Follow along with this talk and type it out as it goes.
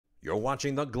You're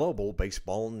watching the Global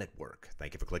Baseball Network.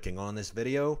 Thank you for clicking on this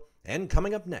video. And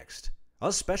coming up next,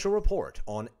 a special report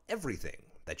on everything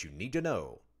that you need to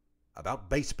know about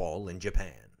baseball in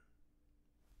Japan.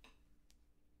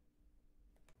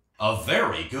 A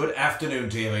very good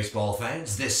afternoon to you, baseball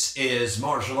fans. This is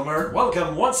Marshall Emmert.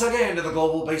 Welcome once again to the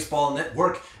Global Baseball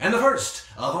Network and the first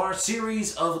of our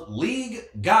series of league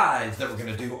guides that we're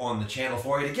going to do on the channel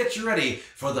for you to get you ready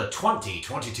for the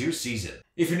 2022 season.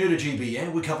 If you're new to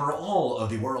GBN, we cover all of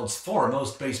the world's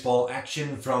foremost baseball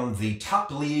action from the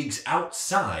top leagues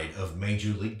outside of Major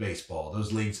League Baseball.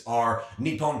 Those leagues are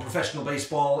Nippon Professional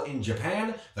Baseball in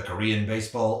Japan, the Korean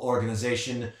Baseball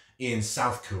Organization in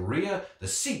South Korea, the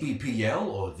CBPL,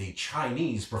 or the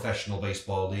Chinese Professional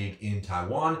Baseball League in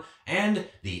Taiwan, and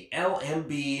the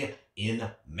LMB in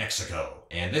Mexico.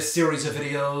 And this series of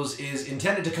videos is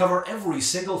intended to cover every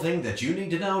single thing that you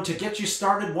need to know to get you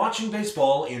started watching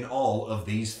baseball in all of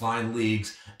these fine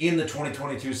leagues in the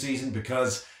 2022 season,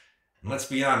 because, let's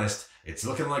be honest, it's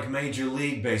looking like Major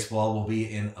League Baseball will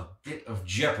be in a bit of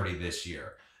jeopardy this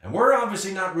year. And we're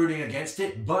obviously not rooting against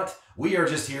it, but we are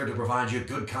just here to provide you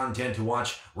good content to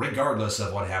watch regardless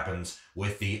of what happens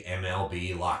with the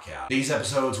MLB lockout. These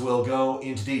episodes will go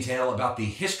into detail about the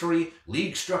history,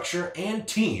 league structure, and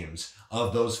teams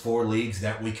of those four leagues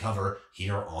that we cover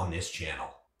here on this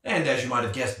channel. And as you might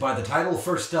have guessed by the title,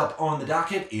 first up on the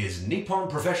docket is Nippon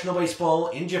Professional Baseball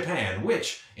in Japan,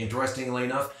 which, interestingly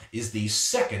enough, is the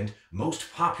second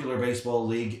most popular baseball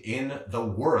league in the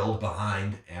world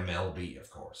behind MLB,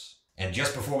 of course. And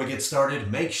just before we get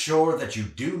started, make sure that you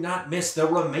do not miss the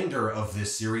remainder of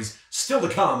this series, still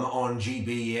to come on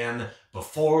GBN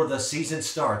before the season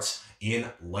starts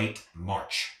in late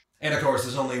March. And of course,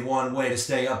 there's only one way to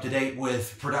stay up to date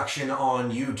with production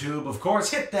on YouTube. Of course,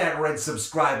 hit that red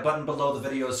subscribe button below the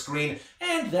video screen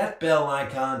and that bell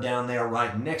icon down there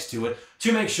right next to it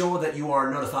to make sure that you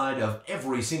are notified of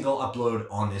every single upload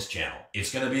on this channel.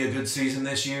 It's going to be a good season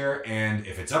this year, and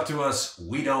if it's up to us,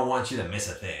 we don't want you to miss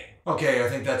a thing. Okay, I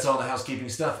think that's all the housekeeping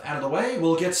stuff out of the way.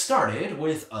 We'll get started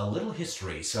with a little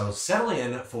history, so settle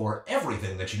in for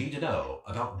everything that you need to know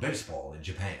about baseball in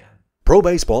Japan. Pro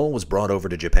baseball was brought over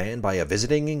to Japan by a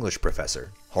visiting English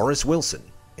professor, Horace Wilson,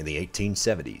 in the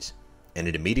 1870s, and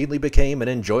it immediately became an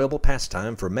enjoyable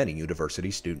pastime for many university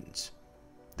students.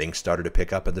 Things started to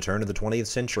pick up at the turn of the 20th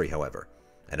century, however,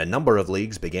 and a number of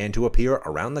leagues began to appear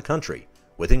around the country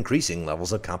with increasing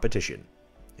levels of competition,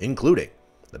 including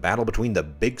the battle between the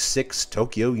Big Six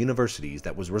Tokyo universities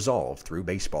that was resolved through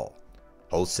baseball: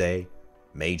 Hosei,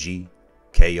 Meiji,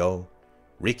 Keio,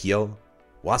 Rikyo,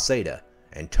 Waseda,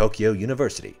 and Tokyo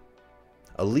University,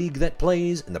 a league that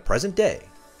plays in the present day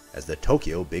as the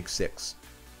Tokyo Big Six.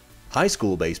 High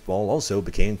school baseball also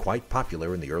became quite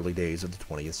popular in the early days of the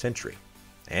 20th century,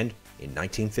 and in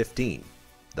 1915,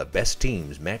 the best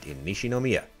teams met in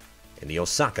Nishinomiya, in the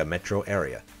Osaka metro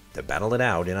area, to battle it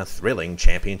out in a thrilling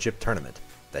championship tournament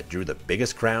that drew the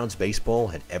biggest crowds baseball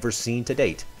had ever seen to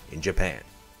date in Japan.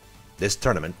 This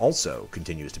tournament also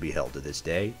continues to be held to this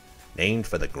day, named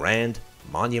for the grand,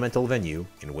 monumental venue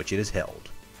in which it is held,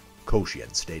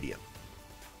 Koshien Stadium.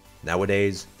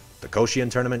 Nowadays, the Koshien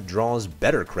tournament draws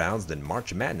better crowds than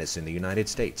March Madness in the United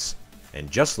States, and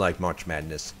just like March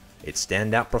Madness, its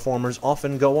standout performers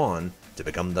often go on to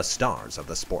become the stars of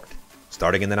the sport.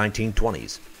 Starting in the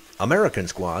 1920s, American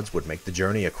squads would make the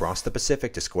journey across the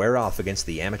Pacific to square off against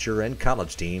the amateur and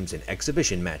college teams in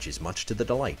exhibition matches, much to the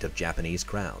delight of Japanese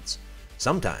crowds.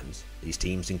 Sometimes, these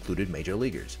teams included major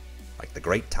leaguers, like the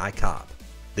great Ty Cobb.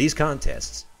 These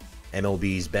contests,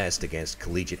 MLB's best against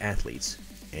collegiate athletes,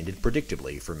 ended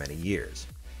predictably for many years.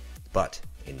 But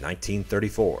in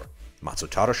 1934,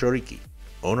 Matsutaro Shoriki,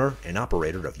 owner and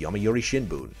operator of Yomiuri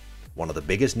Shimbun, one of the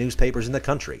biggest newspapers in the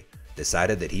country,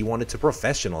 decided that he wanted to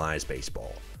professionalize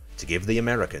baseball, to give the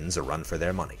Americans a run for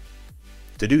their money.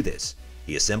 To do this,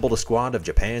 he assembled a squad of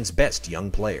Japan's best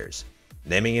young players,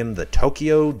 naming him the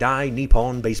Tokyo Dai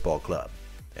Nippon Baseball Club,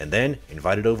 and then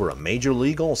invited over a Major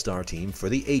League All-Star team for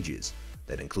the ages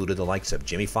that included the likes of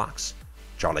Jimmy Fox,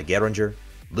 Charlie Gehringer,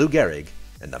 Lou Gehrig,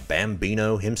 and the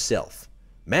Bambino himself,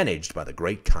 managed by the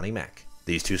great Connie Mack.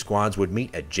 These two squads would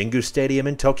meet at Jingu Stadium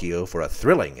in Tokyo for a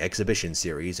thrilling exhibition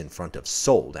series in front of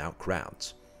sold-out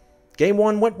crowds. Game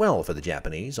 1 went well for the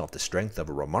Japanese off the strength of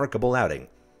a remarkable outing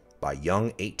by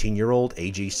young 18-year-old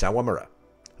Eiji Sawamura,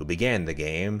 who began the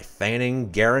game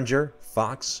fanning Gehringer,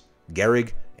 Fox,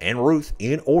 Gehrig, and Ruth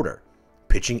in order,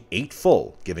 pitching 8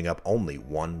 full, giving up only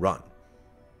 1 run.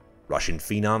 Russian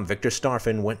phenom Victor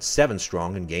Starfin went 7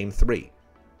 strong in Game 3,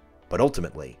 but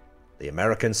ultimately, the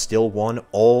Americans still won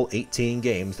all 18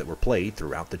 games that were played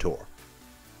throughout the tour.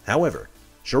 However,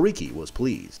 Shoriki was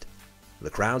pleased. The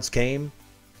crowds came,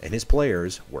 and his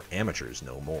players were amateurs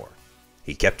no more.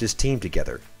 He kept his team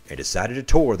together and decided to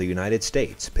tour the United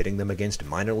States, pitting them against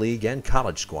minor league and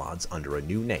college squads under a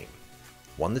new name,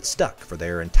 one that stuck for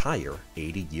their entire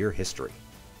 80-year history.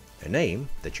 A name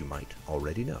that you might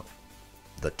already know: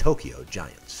 the Tokyo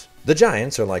Giants. The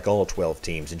Giants are like all 12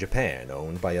 teams in Japan,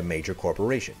 owned by a major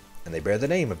corporation, and they bear the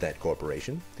name of that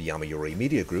corporation, the Yomiuri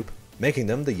Media Group, making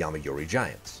them the Yomiuri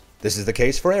Giants. This is the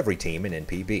case for every team in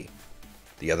NPB.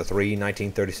 The other three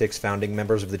 1936 founding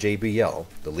members of the JBL,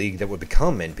 the league that would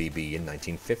become NPB in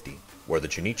 1950, were the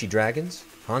Chunichi Dragons,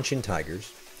 Hanshin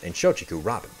Tigers, and Shochiku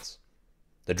Robins.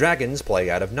 The Dragons play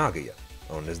out of Nagoya,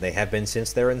 owned as they have been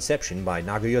since their inception by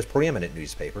Nagoya's preeminent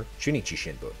newspaper, Chunichi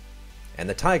Shimbun. And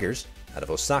the Tigers, out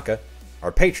of Osaka,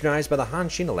 are patronized by the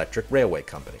Hanshin Electric Railway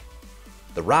Company.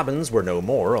 The Robins were no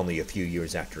more only a few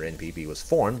years after NPB was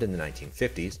formed in the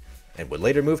 1950s, and would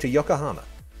later move to Yokohama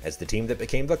as the team that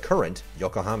became the current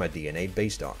Yokohama DNA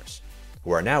Baystars,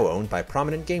 who are now owned by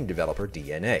prominent game developer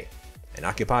DNA, and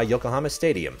occupy Yokohama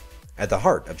Stadium, at the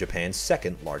heart of Japan's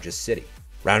second largest city.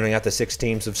 Rounding out the 6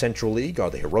 teams of Central League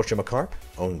are the Hiroshima Carp,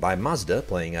 owned by Mazda,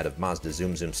 playing out of Mazda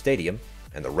Zoom Zoom Stadium,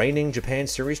 and the reigning Japan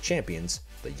Series champions,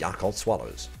 the Yakult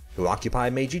Swallows, who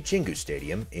occupy Meiji Jingu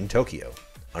Stadium in Tokyo,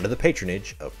 under the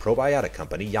patronage of probiotic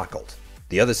company Yakult.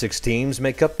 The other 6 teams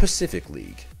make up Pacific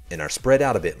League, and are spread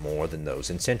out a bit more than those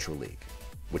in Central League,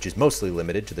 which is mostly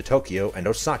limited to the Tokyo and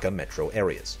Osaka metro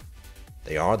areas.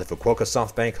 They are the Fukuoka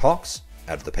SoftBank Hawks,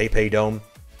 out of the PayPay Dome,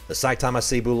 the Saitama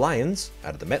Seibu Lions,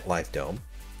 out of the MetLife Dome,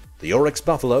 the Oryx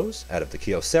Buffaloes, out of the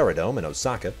Kyocera Dome in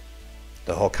Osaka,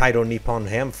 the Hokkaido Nippon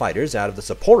Ham Fighters, out of the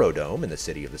Sapporo Dome in the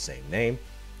city of the same name,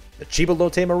 the Chiba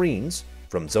Lotte Marines,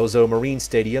 from Zozo Marine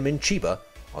Stadium in Chiba,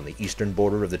 on the eastern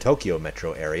border of the Tokyo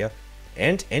metro area,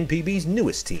 and NPB's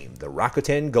newest team, the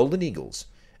Rakuten Golden Eagles,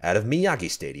 out of Miyagi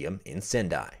Stadium in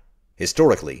Sendai.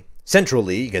 Historically, Central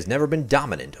League has never been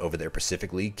dominant over their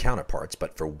Pacific League counterparts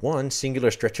but for one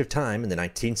singular stretch of time in the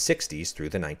 1960s through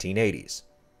the 1980s,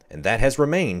 and that has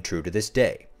remained true to this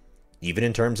day, even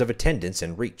in terms of attendance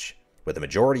and reach, with the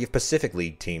majority of Pacific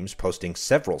League teams posting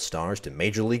several stars to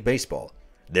Major League Baseball,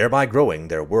 thereby growing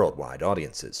their worldwide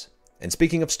audiences. And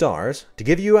speaking of stars, to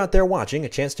give you out there watching a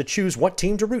chance to choose what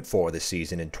team to root for this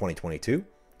season in 2022,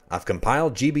 I've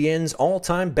compiled GBN's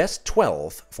all-time best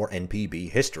 12 for NPB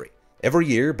history. Every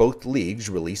year, both leagues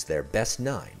release their best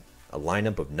 9, a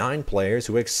lineup of 9 players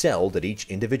who excelled at each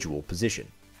individual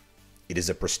position. It is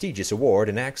a prestigious award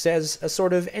and acts as a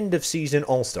sort of end-of-season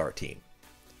all-star team.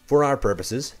 For our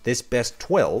purposes, this best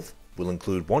 12 will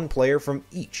include one player from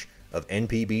each of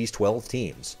NPB's 12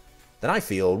 teams that I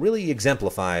feel really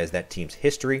exemplifies that team's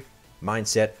history,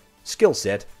 mindset, skill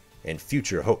set, and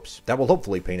future hopes. That will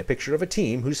hopefully paint a picture of a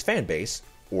team whose fan base,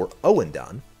 or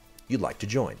Owen-dan, you'd like to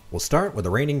join. We'll start with the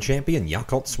reigning champion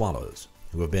Yakult Swallows,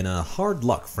 who have been a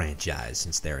hard-luck franchise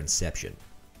since their inception.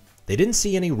 They didn't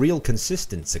see any real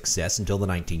consistent success until the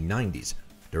 1990s,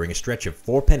 during a stretch of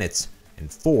 4 pennants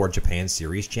and 4 Japan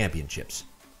Series championships.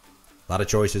 A lot of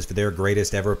choices for their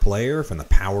greatest ever player, from the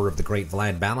power of the great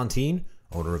Vlad Valentine,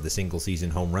 owner of the single-season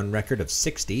home run record of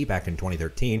 60 back in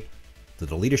 2013, to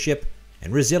the leadership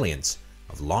and resilience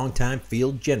of longtime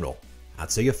field general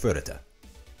Atsuya Furuta.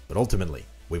 But ultimately,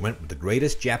 we went with the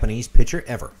greatest Japanese pitcher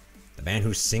ever, the man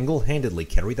who single-handedly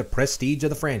carried the prestige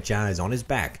of the franchise on his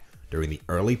back during the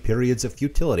early periods of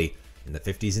futility in the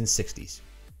 50s and 60s,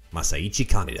 Masaichi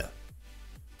Kaneda.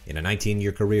 In a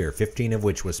 19-year career, 15 of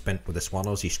which was spent with the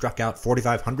Swallows, he struck out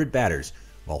 4,500 batters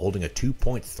while holding a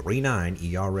 2.39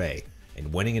 ERA,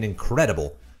 and winning an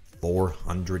incredible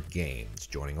 400 games,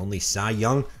 joining only Cy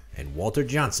Young and Walter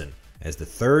Johnson as the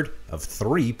third of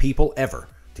 3 people ever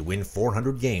to win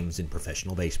 400 games in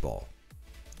professional baseball.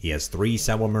 He has 3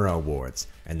 Sawamura Awards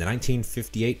and the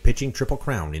 1958 pitching Triple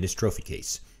Crown in his trophy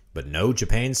case, but no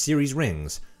Japan Series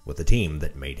rings with the team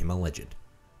that made him a legend.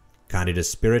 Kaneda's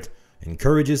spirit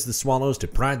encourages the Swallows to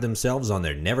pride themselves on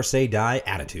their never-say-die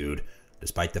attitude,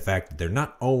 despite the fact that they're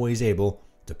not always able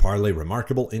to parlay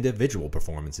remarkable individual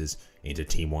performances into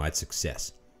team-wide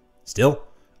success. Still,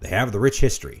 they have the rich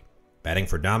history, batting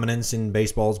for dominance in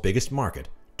baseball's biggest market,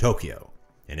 Tokyo,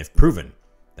 and have proven,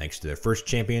 thanks to their first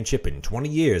championship in 20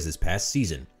 years this past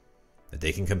season, that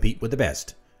they can compete with the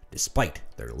best, despite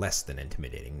their less than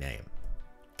intimidating name.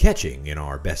 Catching in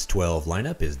our best 12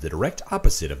 lineup is the direct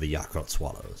opposite of the Yakult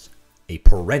Swallows, a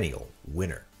perennial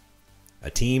winner.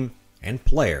 A team and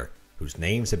player whose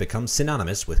names have become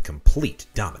synonymous with complete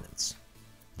dominance.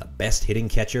 The best hitting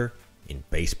catcher in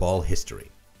baseball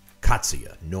history,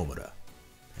 Katsuya Nomura,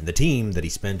 and the team that he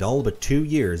spent all but 2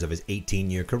 years of his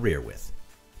 18-year career with,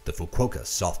 the Fukuoka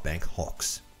SoftBank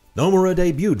Hawks. Nomura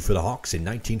debuted for the Hawks in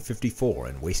 1954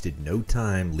 and wasted no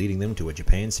time leading them to a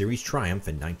Japan Series triumph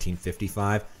in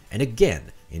 1955 and again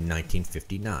in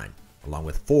 1959, along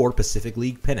with 4 Pacific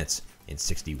League pennants in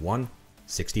 61,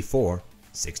 64,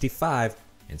 65,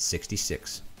 and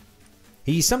 66.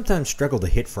 He sometimes struggled to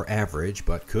hit for average,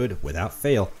 but could, without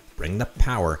fail, bring the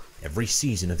power every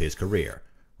season of his career,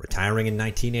 retiring in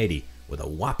 1980 with a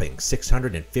whopping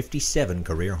 657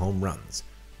 career home runs,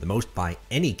 the most by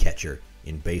any catcher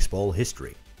in baseball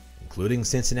history, including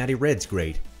Cincinnati Reds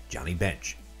great Johnny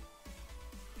Bench.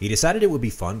 He decided it would be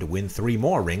fun to win 3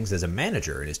 more rings as a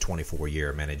manager in his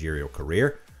 24-year managerial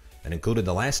career that included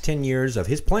the last 10 years of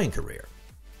his playing career,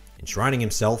 enshrining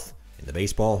himself in the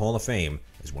Baseball Hall of Fame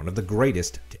as one of the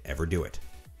greatest to ever do it.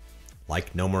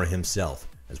 Like Nomura himself,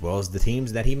 as well as the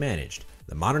teams that he managed,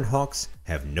 the modern Hawks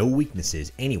have no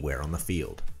weaknesses anywhere on the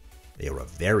field. They are a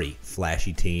very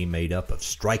flashy team made up of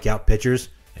strikeout pitchers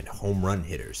and home run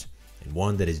hitters, and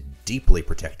one that is deeply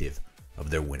protective of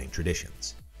their winning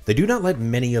traditions. They do not let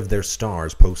many of their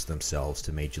stars post themselves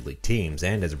to major league teams,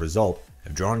 and as a result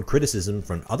have drawn criticism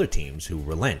from other teams who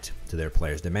relent to their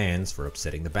players' demands for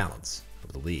upsetting the balance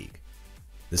of the league.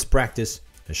 This practice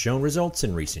has shown results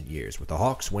in recent years, with the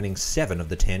Hawks winning 7 of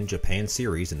the 10 Japan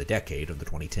Series in the decade of the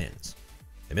 2010s.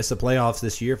 They missed the playoffs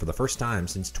this year for the first time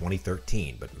since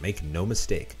 2013, but make no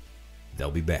mistake,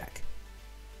 they'll be back.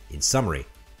 In summary,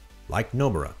 like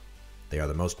Nomura, they are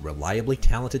the most reliably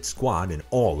talented squad in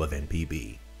all of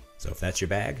NPB. So if that's your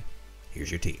bag,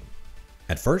 here's your team.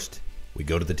 At first, we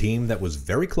go to the team that was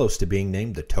very close to being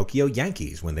named the Tokyo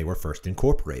Yankees when they were first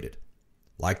incorporated.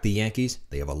 Like the Yankees,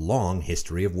 they have a long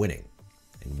history of winning,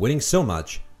 and winning so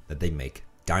much that they make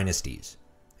dynasties.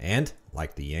 And,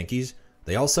 like the Yankees,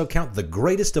 they also count the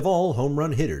greatest of all home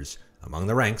run hitters among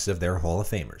the ranks of their Hall of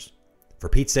Famers. For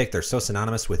Pete's sake, they're so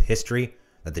synonymous with history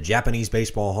that the Japanese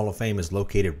Baseball Hall of Fame is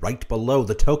located right below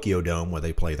the Tokyo Dome where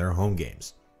they play their home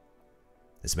games.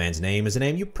 This man's name is a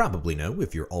name you probably know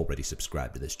if you're already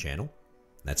subscribed to this channel.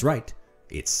 That's right,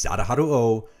 it's Sadaharu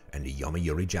Oh and the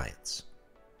Yomiuri Giants.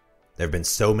 There have been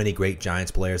so many great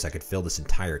Giants players I could fill this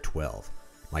entire 12.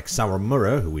 Like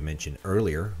Sawamura, who we mentioned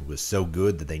earlier, who was so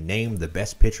good that they named the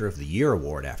Best Pitcher of the Year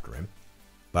award after him.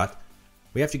 But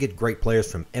we have to get great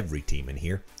players from every team in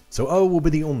here, so Oh will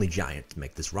be the only Giant to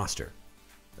make this roster.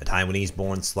 The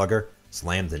Taiwanese-born slugger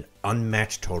slammed an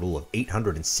unmatched total of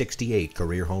 868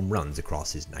 career home runs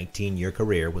across his 19-year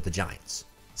career with the Giants,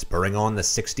 spurring on the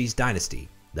 60s dynasty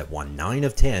that won 9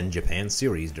 of 10 Japan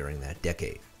Series during that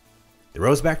decade. They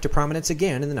rose back to prominence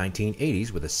again in the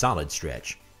 1980s with a solid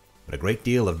stretch, but a great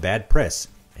deal of bad press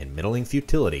and middling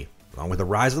futility, along with the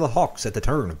rise of the Hawks at the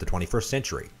turn of the 21st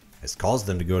century, has caused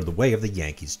them to go the way of the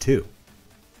Yankees too,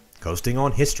 coasting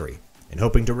on history and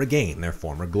hoping to regain their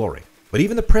former glory. But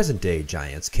even the present-day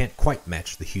Giants can't quite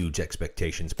match the huge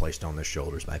expectations placed on their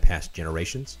shoulders by past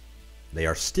generations. They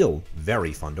are still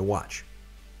very fun to watch,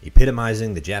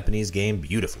 epitomizing the Japanese game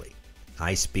beautifully.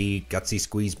 High speed, gutsy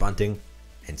squeeze bunting,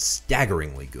 and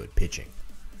staggeringly good pitching.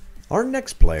 Our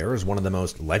next player is one of the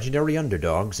most legendary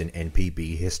underdogs in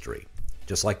NPB history,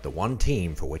 just like the one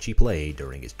team for which he played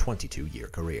during his 22-year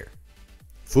career.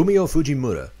 Fumio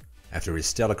Fujimura, after his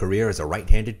stellar career as a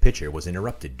right-handed pitcher was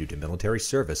interrupted due to military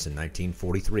service in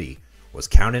 1943, was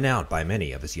counted out by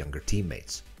many of his younger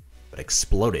teammates, but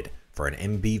exploded for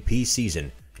an MVP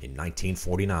season in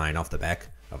 1949 off the back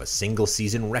of a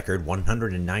single-season record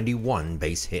 191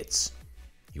 base hits.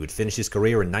 He would finish his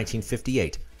career in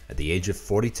 1958 at the age of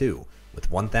 42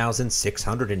 with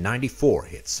 1,694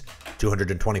 hits,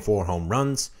 224 home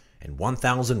runs, and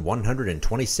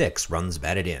 1,126 runs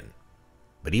batted in.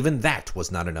 But even that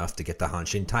was not enough to get the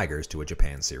Hanshin Tigers to a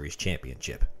Japan Series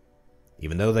championship.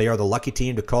 Even though they are the lucky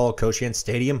team to call Koshien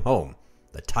Stadium home,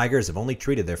 the Tigers have only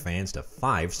treated their fans to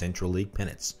 5 Central League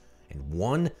pennants and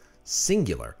 1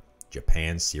 singular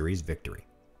Japan Series victory.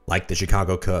 Like the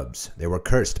Chicago Cubs, they were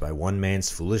cursed by one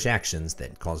man's foolish actions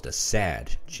that caused a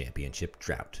sad championship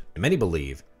drought. And many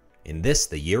believe, in this,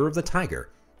 the year of the Tiger,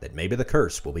 that maybe the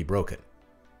curse will be broken.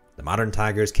 The modern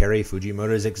Tigers carry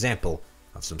Fujimura's example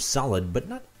of some solid but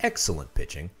not excellent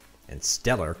pitching and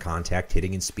stellar contact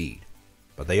hitting and speed.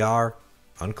 But they are,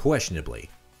 unquestionably,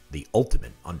 the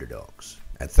ultimate underdogs.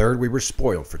 At third, we were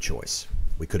spoiled for choice.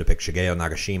 We could have picked Shigeo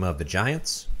Nagashima of the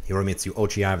Giants, Hiromitsu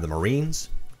Ochiai of the Marines,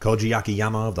 Koji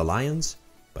Akiyama of the Lions,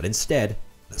 but instead,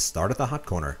 the start at the hot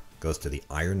corner goes to the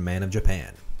Iron Man of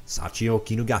Japan, Sachio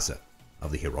Kinugasa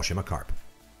of the Hiroshima Carp.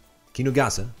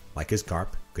 Kinugasa, like his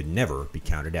Carp, could never be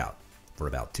counted out, for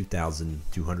about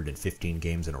 2,215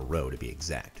 games in a row to be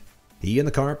exact. He and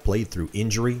the Carp played through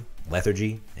injury,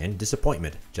 lethargy, and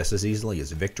disappointment just as easily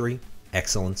as victory,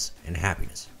 excellence, and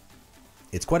happiness.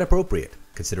 It's quite appropriate,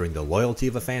 considering the loyalty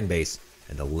of a fan base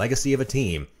and the legacy of a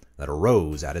team that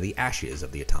arose out of the ashes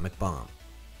of the atomic bomb.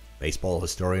 Baseball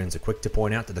historians are quick to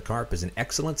point out that the Carp is an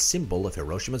excellent symbol of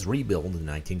Hiroshima's rebuild in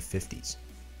the 1950s,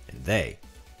 and they,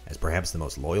 as perhaps the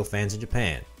most loyal fans in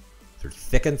Japan, through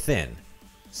thick and thin,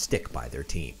 stick by their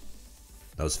team.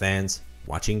 Those fans,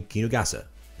 watching Kinugasa,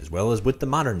 as well as with the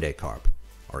modern-day Carp,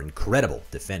 are incredible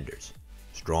defenders,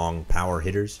 strong power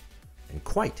hitters, and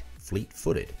quite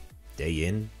fleet-footed, day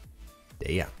in,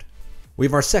 day out. We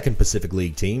have our second Pacific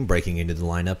League team breaking into the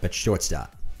lineup at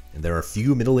shortstop, and there are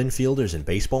few middle infielders in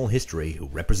baseball history who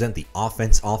represent the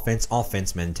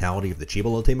offense mentality of the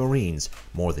Chiba-Lotte Marines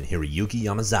more than Hiroyuki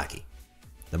Yamazaki.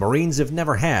 The Marines have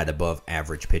never had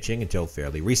above-average pitching until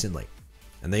fairly recently,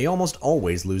 and they almost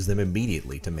always lose them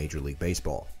immediately to Major League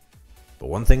Baseball. But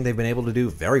one thing they've been able to do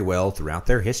very well throughout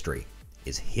their history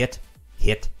is hit,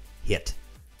 hit, hit.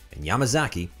 And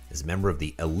Yamazaki is a member of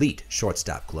the elite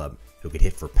shortstop club who could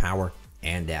hit for power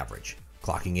and average,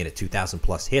 clocking in at 2,000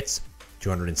 plus hits,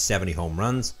 270 home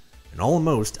runs, and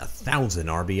almost 1,000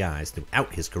 RBIs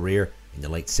throughout his career in the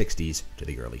late 60s to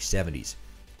the early 70s,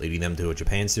 leading them to a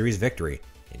Japan Series victory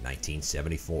in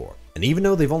 1974. And even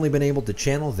though they've only been able to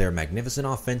channel their magnificent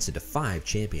offense into 5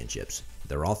 championships,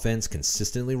 their offense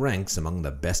consistently ranks among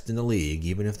the best in the league,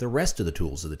 even if the rest of the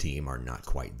tools of the team are not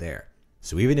quite there.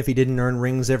 So even if he didn't earn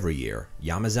rings every year,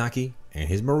 Yamazaki and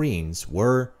his Marines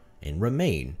were, and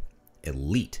remain,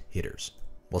 elite hitters.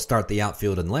 We'll start the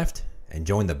outfield and left, and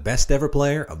join the best ever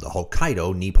player of the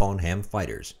Hokkaido Nippon Ham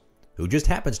Fighters, who just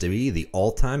happens to be the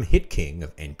all-time hit king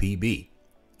of NPB,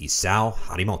 Isao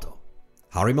Harimoto.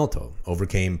 Harimoto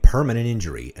overcame permanent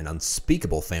injury and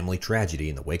unspeakable family tragedy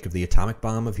in the wake of the atomic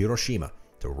bomb of Hiroshima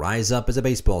to rise up as a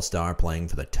baseball star playing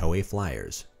for the Toei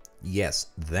Flyers. Yes,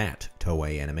 that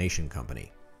Toei animation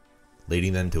company,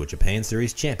 leading them to a Japan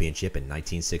Series championship in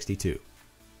 1962.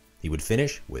 He would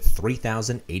finish with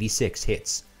 3,086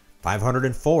 hits,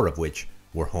 504 of which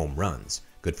were home runs,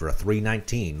 good for a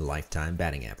 .319 lifetime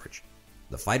batting average.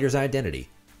 The Fighters' identity,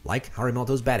 like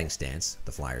Harimoto's batting stance,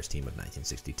 the Flyers team of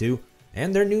 1962,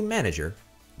 and their new manager,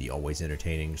 the always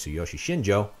entertaining Tsuyoshi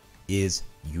Shinjo, is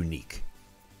unique.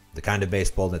 The kind of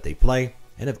baseball that they play,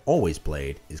 and have always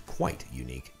played, is quite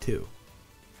unique too.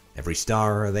 Every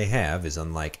star they have is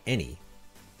unlike any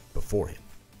before him.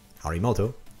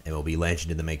 Harimoto, MLB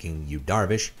legend in the making Yu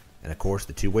Darvish, and of course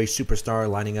the two-way superstar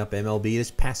lining up MLB this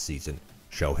past season,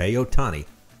 Shohei Ohtani,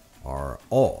 are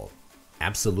all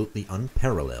absolutely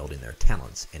unparalleled in their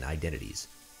talents and identities.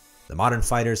 The modern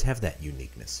fighters have that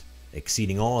uniqueness,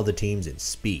 exceeding all other teams in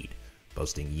speed,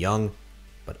 boasting young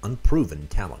but unproven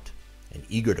talent, and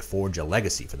eager to forge a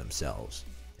legacy for themselves,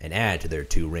 and add to their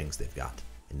 2 rings they've got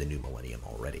in the new millennium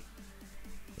already.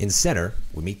 In center,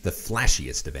 we meet the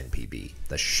flashiest of NPB,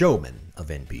 the showman of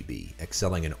NPB,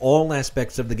 excelling in all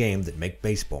aspects of the game that make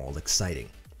baseball exciting,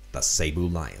 the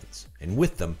Seibu Lions, and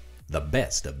with them, the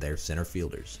best of their center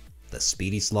fielders, the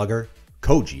speedy slugger,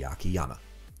 Koji Akiyama.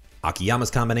 Akiyama's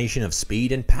combination of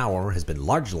speed and power has been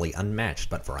largely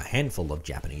unmatched but for a handful of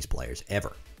Japanese players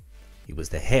ever. He was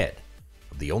the head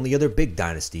of the only other big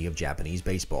dynasty of Japanese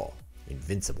baseball,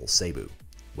 Invincible Seibu,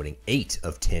 winning 8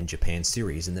 of 10 Japan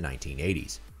Series in the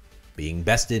 1980s, being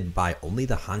bested by only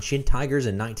the Hanshin Tigers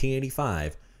in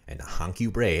 1985 and the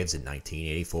Hankyu Braves in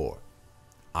 1984.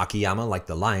 Akiyama, like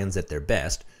the Lions at their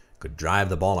best, could drive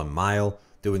the ball a mile,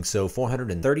 doing so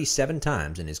 437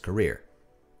 times in his career.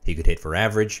 He could hit for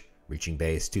average, reaching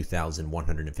base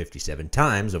 2,157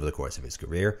 times over the course of his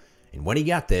career, and when he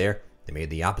got there, they made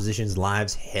the opposition's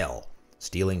lives hell,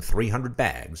 stealing 300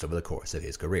 bags over the course of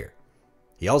his career.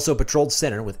 He also patrolled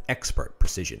center with expert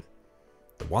precision.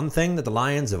 The one thing that the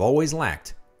Lions have always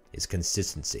lacked is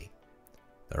consistency.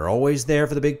 They're always there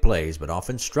for the big plays, but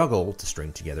often struggle to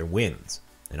string together wins,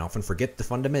 and often forget the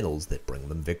fundamentals that bring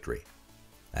them victory.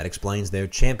 That explains their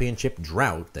championship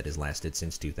drought that has lasted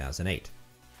since 2008.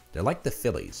 They're like the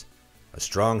Phillies, a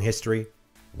strong history,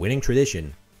 winning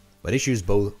tradition, but issues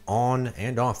both on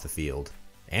and off the field,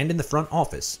 and in the front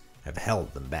office, have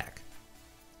held them back.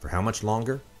 For how much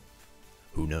longer?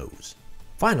 Who knows?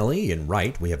 Finally, in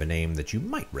right, we have a name that you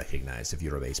might recognize if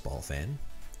you're a baseball fan.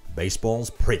 Baseball's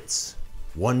Prince.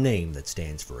 One name that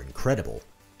stands for incredible,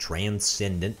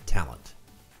 transcendent talent.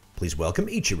 Please welcome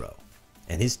Ichiro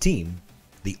and his team,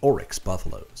 the Oryx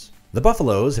Buffaloes. The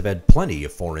Buffaloes have had plenty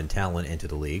of foreign talent into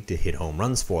the league to hit home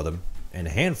runs for them, and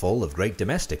a handful of great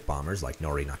domestic bombers like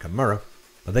Nori Nakamura,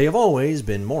 but they have always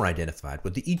been more identified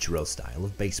with the Ichiro style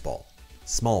of baseball.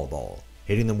 Small ball,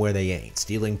 hitting them where they ain't,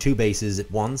 stealing 2 bases at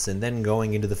once, and then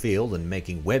going into the field and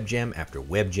making web jam after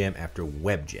web jam after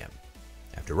web jam.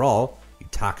 After all,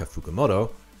 Yutaka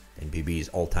Fukumoto NPB's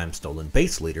all-time stolen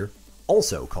base leader,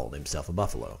 also called himself a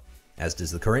Buffalo, as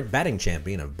does the current batting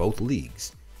champion of both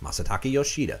leagues, Masataka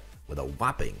Yoshida, with a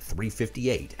whopping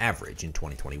 .358 average in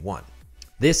 2021.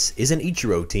 This is an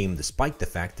Ichiro team despite the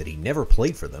fact that he never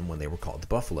played for them when they were called the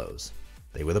Buffaloes.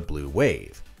 They were the Blue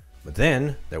Wave. But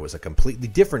then, there was a completely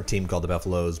different team called the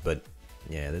Buffaloes, but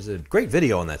yeah, there's a great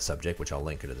video on that subject which I'll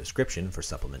link in the description for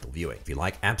supplemental viewing. If you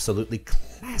like absolutely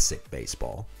classic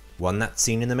baseball, one not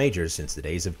seen in the majors since the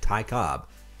days of Ty Cobb,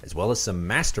 as well as some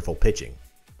masterful pitching,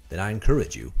 then I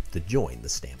encourage you to join the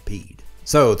Stampede.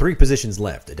 So, 3 positions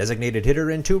left, a designated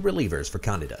hitter and 2 relievers for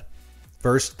Kaneda.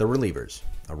 First, the relievers.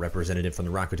 A representative from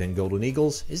the Rakuten Golden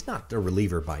Eagles is not a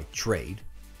reliever by trade,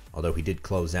 although he did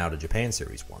close out a Japan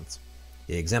series once.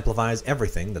 He exemplifies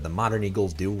everything that the modern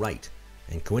Eagles do right,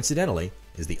 and coincidentally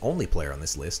is the only player on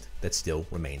this list that still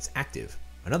remains active.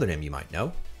 Another name you might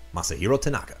know, Masahiro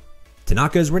Tanaka.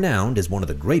 Tanaka is renowned as one of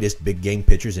the greatest big-game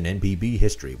pitchers in NPB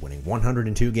history, winning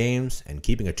 102 games and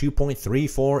keeping a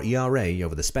 2.34 ERA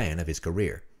over the span of his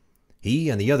career. He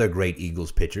and the other great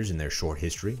Eagles pitchers in their short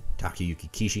history, Takayuki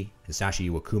Kishi,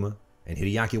 Hisashi Iwakuma, and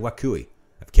Hideaki Wakui,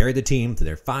 have carried the team to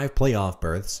their 5 playoff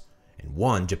berths and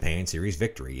 1 Japan Series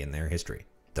victory in their history.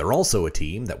 They're also a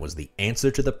team that was the answer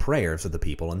to the prayers of the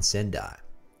people in Sendai,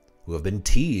 who have been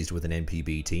teased with an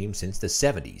NPB team since the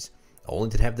 70s, only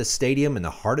to have the stadium in the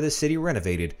heart of the city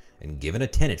renovated and given a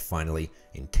tenant finally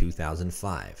in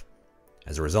 2005.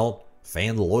 As a result,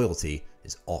 fan loyalty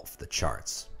is off the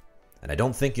charts. And I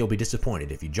don't think you'll be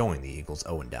disappointed if you join the Eagles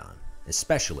Owendan,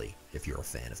 especially if you're a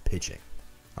fan of pitching.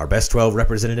 Our best 12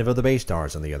 representative of the Bay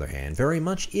Stars, on the other hand, very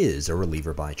much is a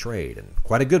reliever by trade, and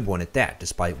quite a good one at that,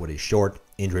 despite what his short,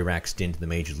 injury-racked stint in the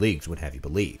major leagues would have you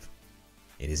believe.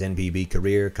 In his NPB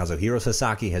career, Kazuhiro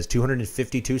Sasaki has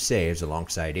 252 saves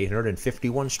alongside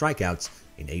 851 strikeouts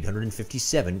in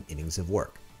 857 innings of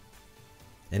work.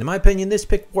 And in my opinion, this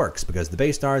pick works because the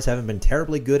Bay Stars haven't been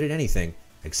terribly good at anything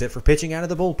except for pitching out of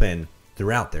the bullpen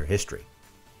throughout their history.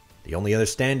 The only other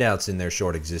standouts in their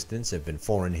short existence have been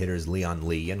foreign hitters Leon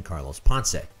Lee and Carlos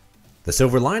Ponce. The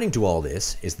silver lining to all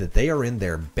this is that they are in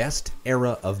their best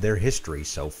era of their history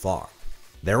so far.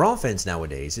 Their offense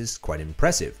nowadays is quite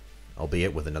impressive,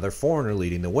 albeit with another foreigner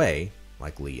leading the way,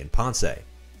 like Lee and Ponce.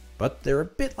 But they're a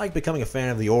bit like becoming a fan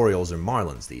of the Orioles or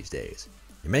Marlins these days.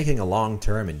 You're making a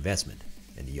long-term investment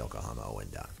in the Yokohama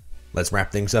Owendan. Let's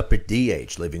wrap things up at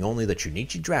DH, leaving only the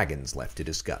Chunichi Dragons left to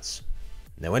discuss.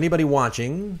 Now, anybody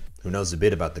watching who knows a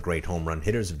bit about the great home run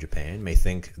hitters of Japan may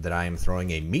think that I am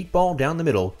throwing a meatball down the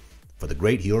middle for the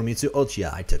great Hiromitsu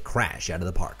Ochiai to crash out of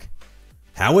the park.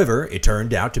 However, it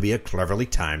turned out to be a cleverly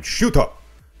timed shooter,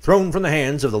 thrown from the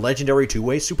hands of the legendary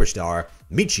two-way superstar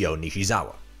Michio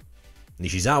Nishizawa.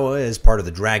 Nishizawa is part of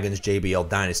the Dragons' JBL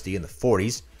dynasty in the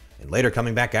 40s, and later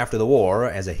coming back after the war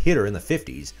as a hitter in the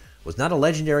 50s, was not a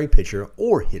legendary pitcher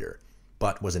or hitter,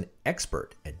 but was an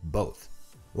expert at both,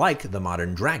 like the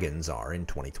modern Dragons are in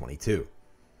 2022.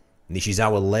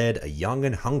 Nishizawa led a young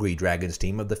and hungry Dragons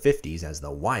team of the 50s as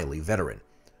the wily veteran,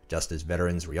 just as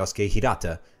veterans Ryosuke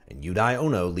Hirata and Yudai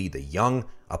Ono lead the young,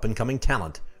 up-and-coming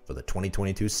talent for the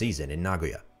 2022 season in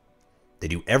Nagoya. They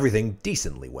do everything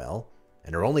decently well,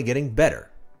 and are only getting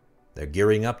better. They're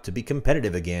gearing up to be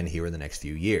competitive again here in the next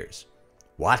few years.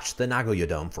 Watch the Nagoya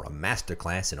Dome for a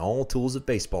masterclass in all tools of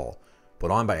baseball,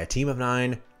 put on by a team of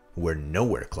 9 who are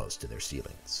nowhere close to their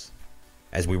ceilings.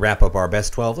 As we wrap up our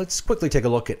best 12, let's quickly take a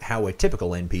look at how a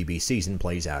typical NPB season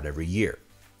plays out every year.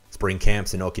 Spring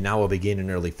camps in Okinawa begin in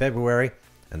early February,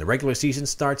 and the regular season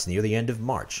starts near the end of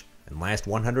March and lasts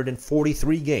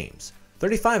 143 games.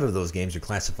 35 of those games are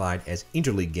classified as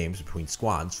interleague games between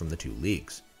squads from the 2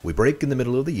 leagues. We break in the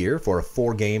middle of the year for a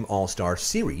 4-game All-Star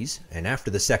Series, and after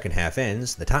the second half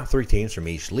ends, the top 3 teams from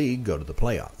each league go to the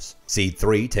playoffs. Seed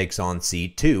 3 takes on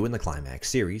Seed 2 in the Climax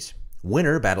Series.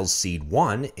 Winner battles Seed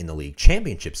 1 in the League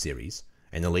Championship Series,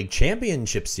 and the League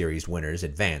Championship Series winners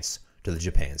advance to the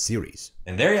Japan Series.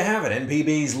 And there you have it,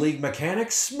 NPB's league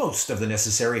mechanics, most of the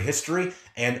necessary history,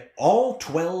 and all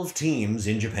 12 teams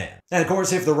in Japan. And of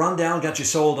course, if the rundown got you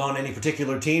sold on any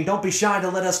particular team, don't be shy to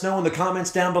let us know in the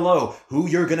comments down below who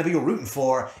you're going to be rooting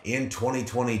for in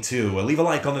 2022. Leave a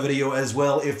like on the video as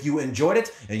well if you enjoyed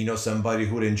it, and you know somebody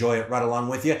who would enjoy it right along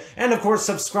with you. And of course,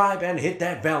 subscribe and hit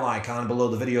that bell icon below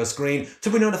the video screen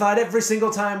to be notified every single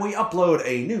time we upload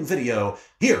a new video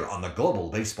here on the Global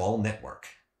Baseball Network.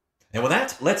 And with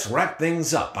that, let's wrap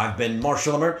things up. I've been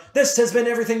Marshall Emmert. This has been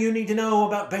everything you need to know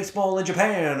about baseball in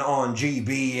Japan on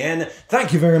GBN.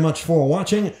 Thank you very much for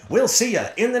watching. We'll see you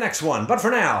in the next one. But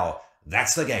for now,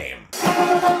 that's the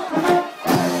game.